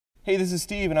Hey, this is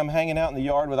Steve, and I'm hanging out in the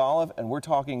yard with Olive, and we're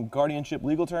talking guardianship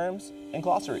legal terms and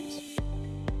glossaries.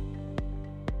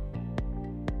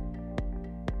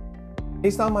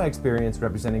 Based on my experience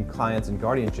representing clients in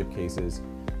guardianship cases,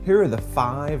 here are the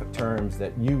 5 terms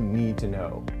that you need to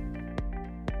know.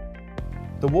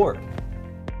 The ward.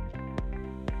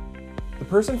 The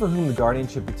person for whom the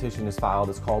guardianship petition is filed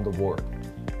is called the ward.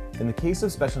 In the case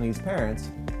of special needs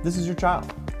parents, this is your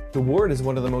child. The ward is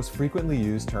one of the most frequently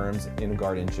used terms in a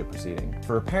guardianship proceeding.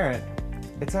 For a parent,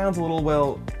 it sounds a little,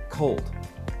 well, cold,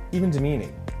 even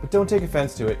demeaning. But don't take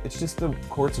offense to it, it's just the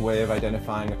court's way of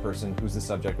identifying a person who's the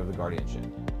subject of the guardianship.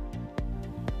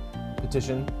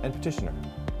 Petition and petitioner.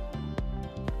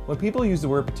 When people use the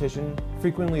word petition,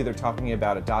 frequently they're talking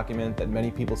about a document that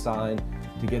many people sign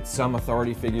to get some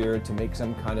authority figure to make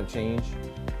some kind of change.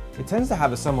 It tends to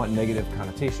have a somewhat negative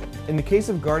connotation. In the case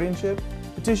of guardianship,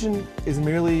 petition is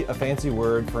merely a fancy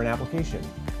word for an application.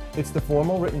 It's the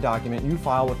formal written document you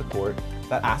file with the court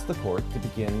that asks the court to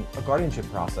begin a guardianship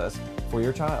process for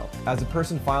your child. As the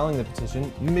person filing the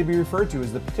petition, you may be referred to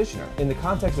as the petitioner. In the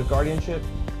context of guardianship,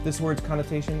 this word's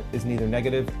connotation is neither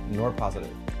negative nor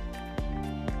positive.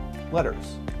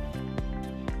 Letters.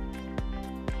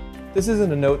 This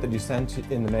isn't a note that you send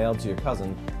in the mail to your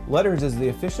cousin. Letters is the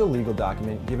official legal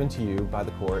document given to you by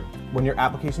the court when your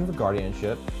application for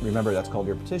guardianship, remember that's called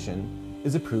your petition,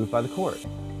 is approved by the court.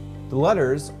 The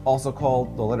letters, also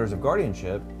called the letters of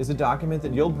guardianship, is a document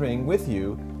that you'll bring with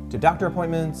you to doctor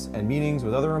appointments and meetings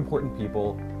with other important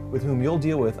people with whom you'll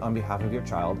deal with on behalf of your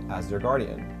child as their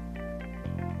guardian.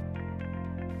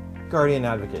 Guardian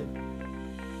advocate.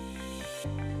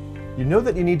 You know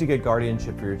that you need to get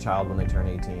guardianship for your child when they turn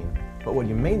 18, but what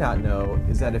you may not know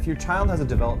is that if your child has a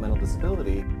developmental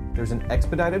disability, there's an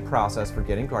expedited process for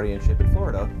getting guardianship in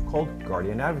Florida called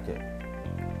guardian advocate.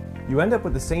 You end up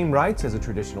with the same rights as a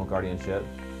traditional guardianship,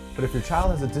 but if your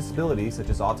child has a disability such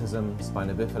as autism,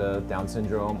 spina bifida, Down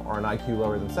syndrome, or an IQ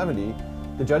lower than 70,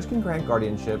 the judge can grant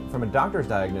guardianship from a doctor's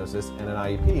diagnosis and an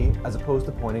IEP as opposed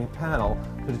to appointing a panel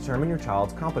to determine your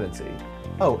child's competency.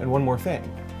 Oh, and one more thing.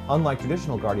 Unlike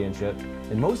traditional guardianship,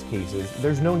 in most cases,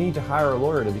 there's no need to hire a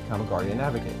lawyer to become a guardian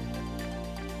advocate.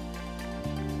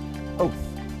 Oath.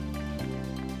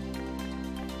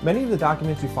 Many of the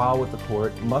documents you file with the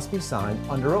court must be signed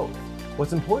under oath.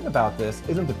 What's important about this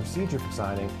isn't the procedure for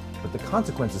signing, but the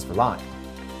consequences for lying.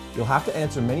 You'll have to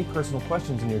answer many personal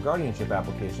questions in your guardianship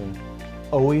application.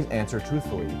 Always answer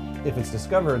truthfully. If it's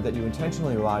discovered that you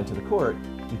intentionally lied to the court,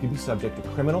 you could be subject to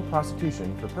criminal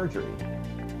prosecution for perjury.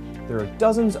 There are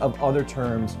dozens of other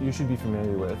terms you should be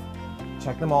familiar with.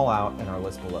 Check them all out in our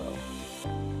list below.